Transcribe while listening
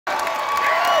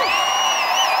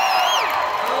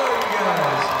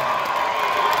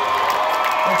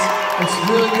It's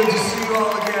really good to see you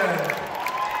all again.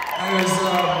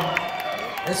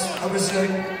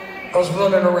 I was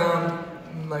running around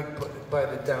like by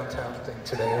the downtown thing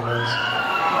today, and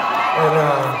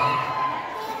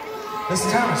this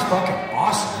town is fucking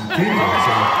awesome. People, it's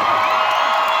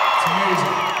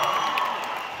amazing.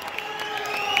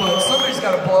 But somebody's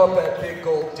got to blow up that big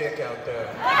gold dick out there.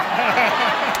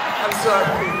 I'm sorry,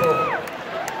 people.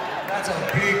 That's a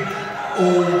big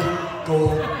old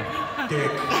gold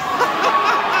dick.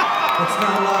 Let's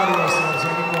not lie to ourselves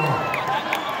anymore.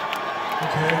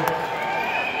 Okay?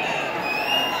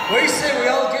 What do you say we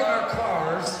all get in our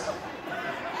cars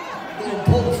and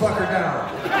pull the fucker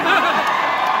down?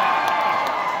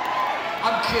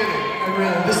 I'm kidding. I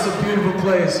really, this is a beautiful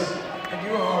place. And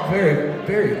you are all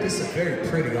this is a very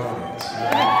pretty audience.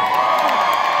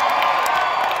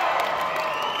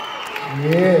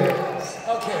 Yes.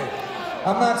 Okay.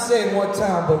 I'm not saying what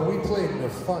town, but we played in the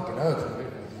fucking ugly.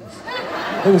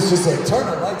 It was just like, turn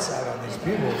the lights out on these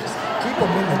people. Just keep them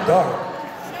in the dark.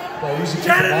 Well, you should keep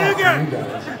them off for you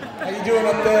guys. How you doing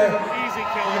up there? Easy,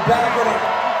 killer. You back with it?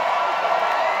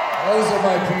 Those are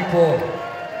my people.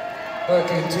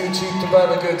 Fucking too cheap to buy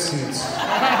the good seats.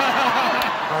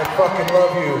 I fucking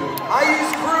love you. I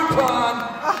use Groupon.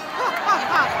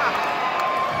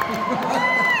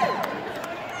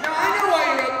 Now I know why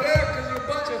you're up there, because you're a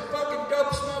bunch of fucking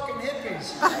dope smoking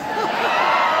hippies.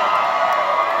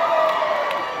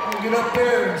 Get up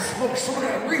there and smoke some of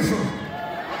that reefer.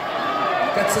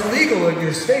 That's illegal in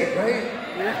your state, right?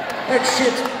 That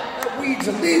weed's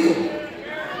illegal.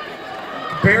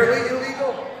 Barely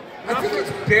illegal? I think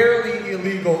it's barely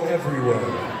illegal everywhere.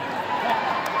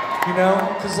 You know?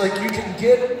 Because like you can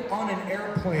get on an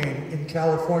airplane in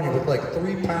California with like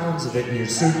 3 pounds of it in your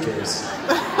suitcase.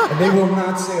 And they will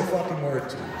not say a fucking word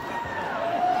to you.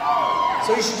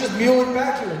 So you should just mule it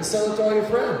back here and sell it to all your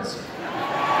friends.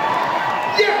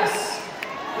 Yes!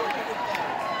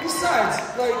 Besides,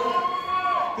 like,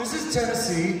 this is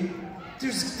Tennessee.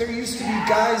 There used to be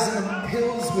guys in the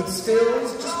hills with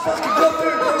stills. Just fucking go up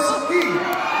there and grow some weed.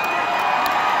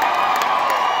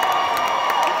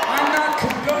 I'm not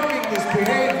condoning this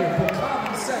behavior, but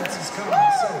common sense is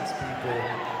common sense, people.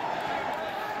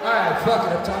 Alright, fuck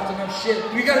it, I've talked enough shit.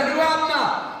 We got a new album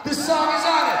now. This song is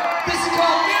on it. This is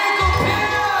called